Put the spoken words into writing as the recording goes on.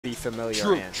pretty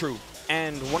familiar in. True.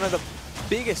 And one of the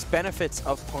biggest benefits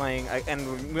of playing,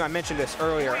 and I mentioned this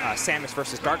earlier, Samus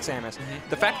versus Dark Samus,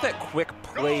 the fact that quiK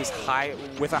plays high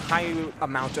with a high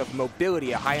amount of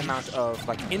mobility, a high amount of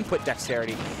like input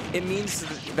dexterity, it means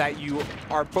that you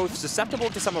are both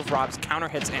susceptible to some of Rob's counter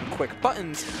hits and quick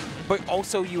buttons, but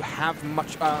also you have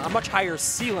a much higher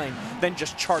ceiling than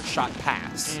just charge shot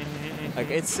pass.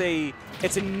 Like it's a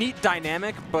neat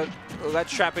dynamic, but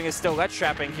ledge trapping is still ledge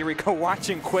trapping. Here we go,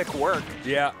 watching quiK work.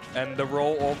 Yeah, and the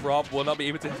roll of Rob will not be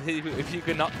able to hit you if you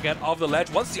cannot get off the ledge.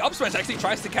 Once the up smash actually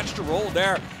tries to catch the roll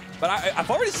there. But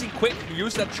I've already seen quiK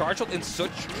use that charge shot in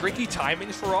such tricky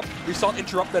timings for Rob. We saw it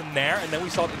interrupt the Nair, and then we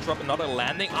saw it interrupt another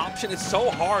landing option. It's so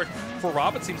hard for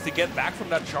Rob, it seems, to get back from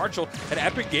that charge shot. And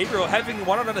Epic Gabriel having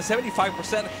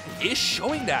 175% is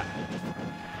showing that.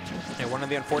 And one of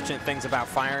the unfortunate things about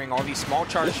firing all these small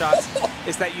charge shots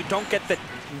is that you don't get the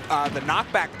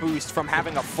knockback boost from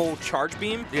having a full charge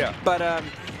beam. Yeah. But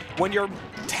when you're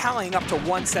tallying up to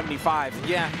 175,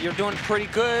 yeah, you're doing pretty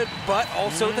good. But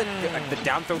also the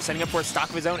down throw setting up for a stock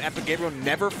of his own. Epic Gabriel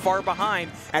never far behind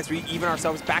as we even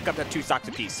ourselves back up to 2 stocks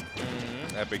apiece.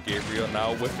 Epic Gabriel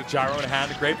now with the gyro in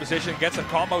hand, great position, gets a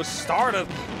combo started,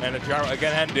 and the gyro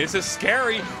again, and this is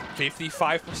scary.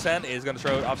 55% is going to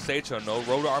throw it off stage, so no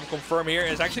rotor arm confirm here.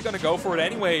 Is actually going to go for it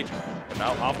anyway. And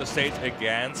now off the stage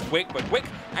against quiK, but quiK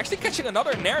actually catching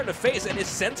another Nair in the face and is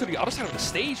sent to the other side of the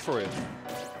stage for it.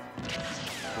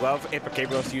 Love Epic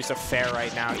Gabriel's use of fair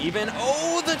right now. Even,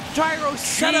 oh, the gyro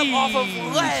setup off of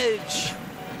ledge.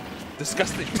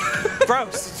 Disgusting.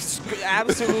 Gross.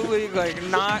 Absolutely, like,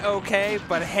 not okay,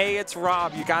 but hey, it's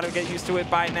Rob. You got to get used to it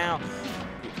by now.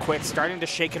 quiK starting to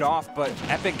shake it off, but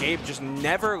Epic Gabe just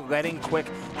never letting quiK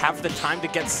have the time to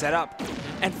get set up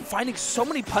and finding so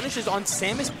many punishes on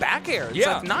Samus back air. It's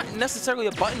like not necessarily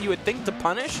a button you would think to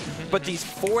punish, but these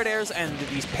forward airs and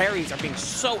these parries are being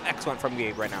so excellent from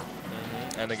Gabe right now.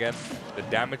 And again, the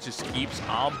damage just keeps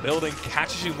on building,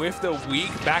 catches you with the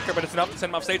weak backer, but it's enough to send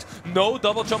him off stage. No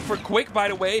double jump for quiK, by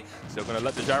the way. Still going to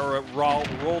let the gyro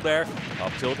roll there.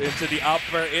 Up tilt into the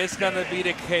upper is going to be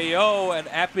the KO, and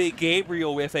Epic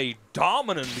Gabriel with a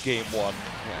dominant game 1. Yeah,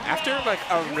 after like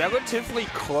a relatively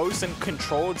close and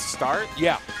controlled start,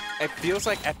 it feels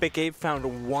like Epic Gabe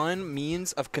found one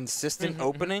means of consistent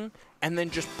opening and then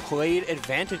just played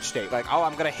advantage state. Like, oh,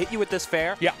 I'm going to hit you with this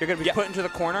fair. You're going to be put into the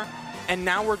corner. And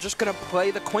now we're just going to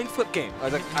play the coin flip game.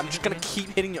 Like, I'm just going to keep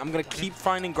hitting you. I'm going to keep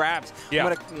finding grabs. I'm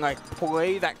going to like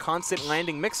play that constant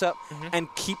landing mix-up and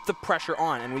keep the pressure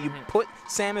on. And when you put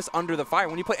Samus under the fire,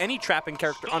 when you put any trapping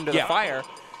character under the fire,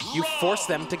 you force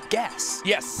them to guess.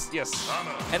 Yes.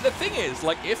 And the thing is,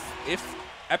 like, if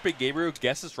Epic Gabriel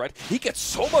guesses right, he gets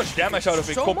so much damage out of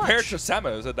it compared to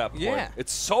Samus at that point.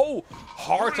 It's so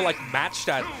hard to like match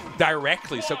that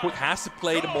directly. So quiK has to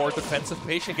play the more defensive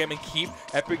patient game and keep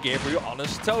Epic Gabriel on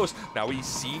his toes. Now we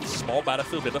see small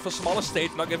battlefield, bit of a smaller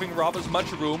stage, not giving Rob as much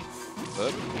room.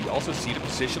 But we also see the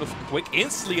position of quiK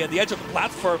instantly at the edge of the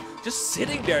platform, just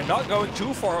sitting there, not going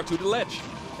too far to the ledge.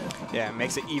 Yeah, it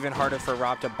makes it even harder for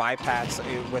Rob to bypass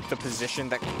with the position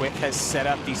that quiK has set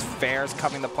up. These fairs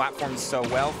covering the platform so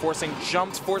well, forcing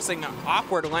jumps, forcing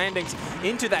awkward landings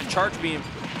into that charge beam.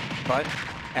 But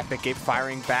Epic Gabe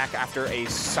firing back after a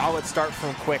solid start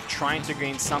from quiK, trying to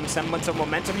gain some semblance of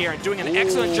momentum here and doing an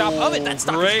excellent job of it. That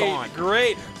stock is gone.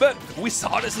 Great. But we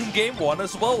saw this in game 1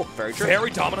 as well. Very true.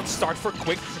 Very dominant start for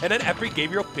quiK, and then Epic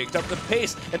Gabriel picked up the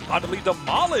pace and utterly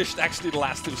demolished actually the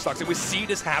last 2 stocks. And we see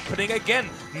this happening again.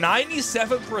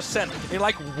 97% in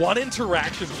like 1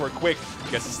 interaction for quiK.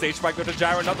 Gets the stage spike with the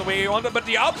gyro, not the way he wanted, but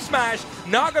the up smash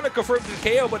not going to confirm the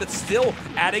KO, but it's still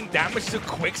adding damage to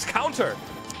quiK's counter.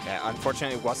 Yeah,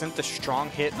 unfortunately, it wasn't the strong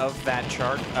hit of that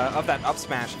of that up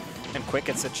smash, and quiK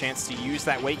gets a chance to use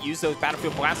that weight, use those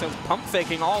battlefield blasts, pump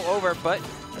faking all over, but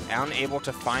unable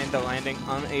to find the landing,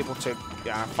 unable to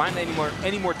find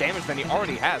any more damage than he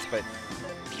already has. But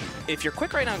if you're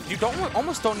quiK right now, you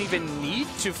almost don't even need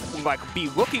to like be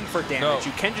looking for damage.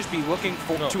 You can just be looking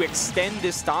for to extend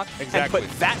this stock and put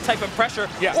that type of pressure.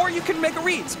 Or you can make a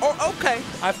reads. Or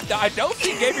I don't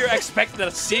think Gabriel expected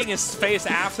that, seeing his face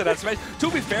after that smash. To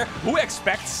be fair, who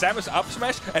expects Samus up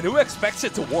smash and who expects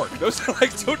it to work? Those are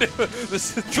like two different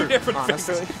things.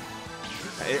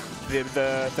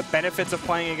 The benefits of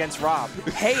playing against Rob.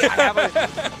 Hey, I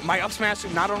have my up smash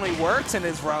not only works and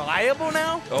is reliable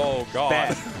now. Oh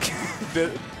god.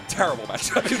 Terrible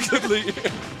matchup.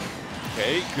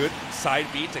 Okay, good side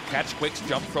beat to catch quiK's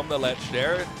jump from the ledge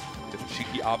there. The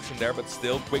cheeky option there, but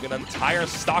still quiK an entire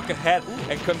stock ahead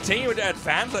and continue to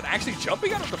advance and actually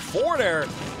jumping out of the 4 there.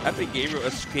 Epic Gabriel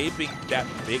escaping that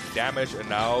big damage, and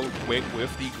now quiK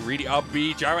with the greedy up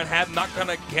B. Gyro in hand not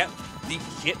gonna get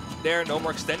the hit there. No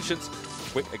more extensions.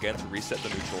 quiK again to reset the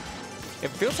neutral. It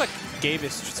feels like Gabe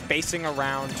is spacing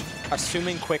around,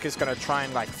 assuming quiK is going to try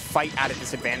and like fight at a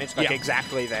disadvantage, like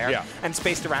exactly there, and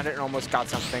spaced around it and almost got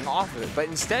something off of it. But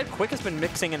instead, quiK has been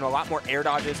mixing in a lot more air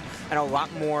dodges and a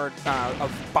lot more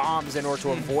of bombs in order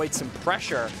to avoid some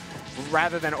pressure,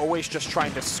 rather than always just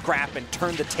trying to scrap and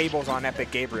turn the tables on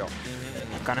Epic Gabriel.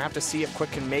 Gonna have to see if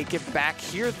quiK can make it back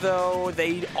here, though.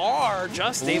 They are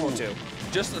just able to.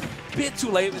 Just a bit too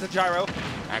late with the gyro.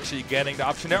 Actually getting the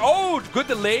option there. Oh, good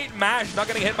delayed mash. Not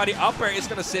getting hit by the upper. It's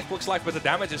going to save quiK's life, but the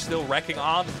damage is still wrecking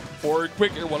on for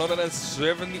quiK.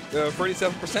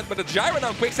 137%. But the gyro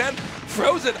now, quiK's hand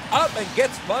throws it up and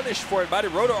gets punished for it by the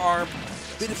rotor arm.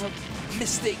 Bit of a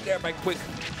mistake there by quiK.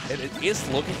 And it is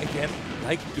looking again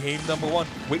like game number one.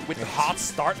 quiK with the hot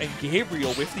start and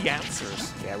Gabriel with the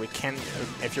answers. Yeah, we can.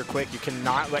 If you're quiK, you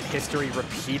cannot let history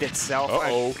repeat itself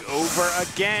over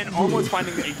again. Almost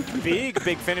finding a big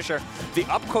finisher. The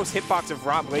up-close hitbox of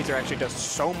Rob Laser actually does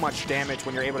so much damage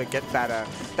when you're able to get that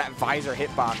that visor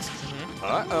hitbox.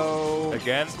 Uh-oh.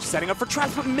 Again. Setting up for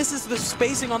traps, but misses the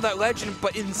spacing on that ledge,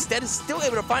 but instead is still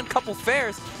able to find a couple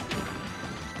fares.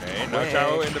 Okay, no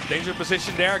gyro in the danger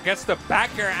position there. Gets the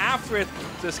backer after it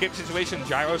to escape situation.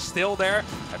 Gyro's still there.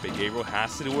 Epic Gabriel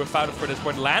has to do without it for this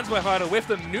point. Lands without it with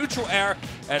the neutral air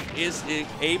and is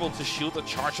able to shield the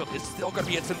charge shot. It's still going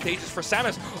to be advantageous for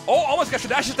Samus. Oh, almost gets the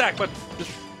dash attack, but just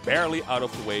barely out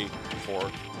of the way for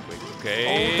quiK.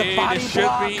 Okay, oh, the body this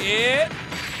block. should be it.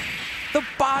 The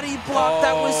body block,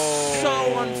 that was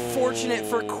so unfortunate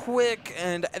for quiK,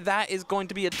 and that is going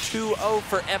to be a 2-0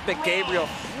 for Epic Gabriel,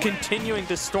 continuing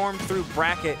to storm through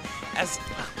bracket. As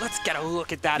let's get a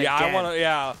look at that again. I want to.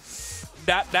 Yeah,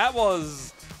 that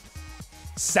was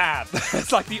sad.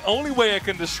 It's like the only way I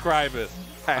can describe it.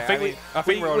 Hey, I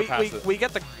think we're on past it. We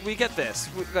get this.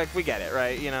 We get it,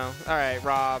 right? You know. All right,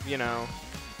 Rob. You know.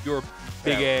 You're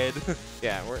big head.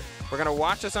 Yeah, we're gonna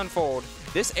watch this unfold.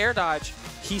 This air dodge.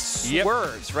 He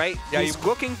swerves, right? Yeah, he's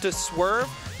looking to swerve,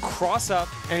 cross up,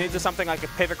 and into something like a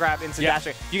pivot grab, instant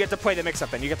dashing. You get to play the mix-up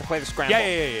then. You get to play the scramble.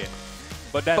 Yeah.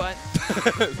 But then...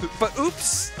 But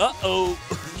oops. Uh-oh.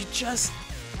 You just,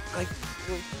 like,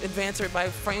 advance it by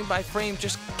frame,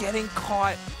 just getting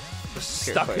caught.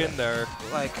 Stuck in there.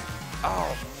 Like,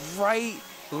 oh, right.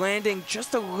 Landing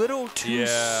just a little too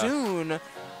soon.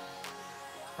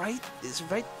 Right? Is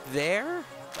right there?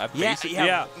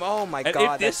 Yeah. Oh my and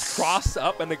God. If this crossed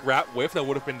up and the grab whiff, that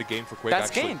would have been the game for quiK.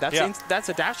 That's game. That's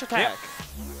a dash attack.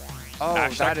 Oh,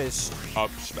 dash that attack. is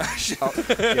Up smash. Oh,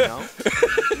 you know,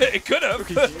 it could have.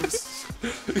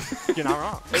 You're not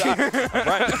wrong. Right.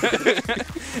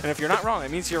 And if you're not wrong,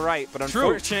 it means you're right. But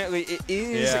unfortunately, it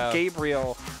is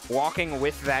Gabriel walking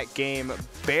with that game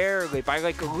barely by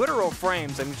like literal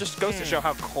frames, and it just goes to show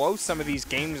how close some of these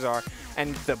games are.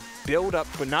 And the build-up,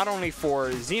 but not only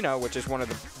for Xeno, which is one of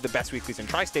the best weeklies in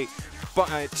Tri-State,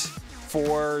 but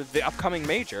for the upcoming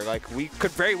major. Like, we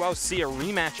could very well see a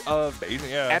rematch of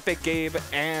Epic Gabe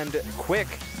and quiK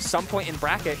some point in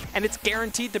bracket, and it's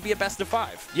guaranteed to be a best of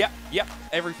 5. Yep.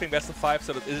 Everything best of 5,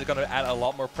 so that is going to add a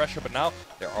lot more pressure. But now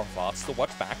there are VODs to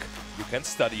watch back. You can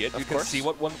study it. You can see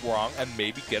what went wrong and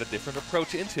maybe get a different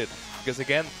approach into it. Because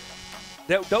again,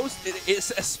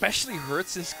 it especially hurt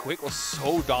since quiK was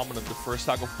so dominant the first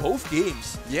half of both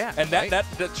games. Yeah, and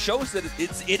that shows that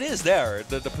it is there.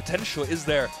 The potential is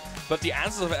there. But the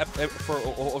answers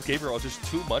of Gabriel are just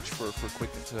too much for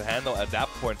quiK to handle at that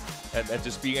point, and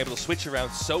just being able to switch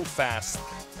around so fast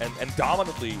and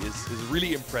dominantly is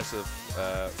really impressive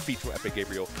feat for Epic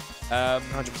Gabriel.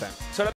 100%. So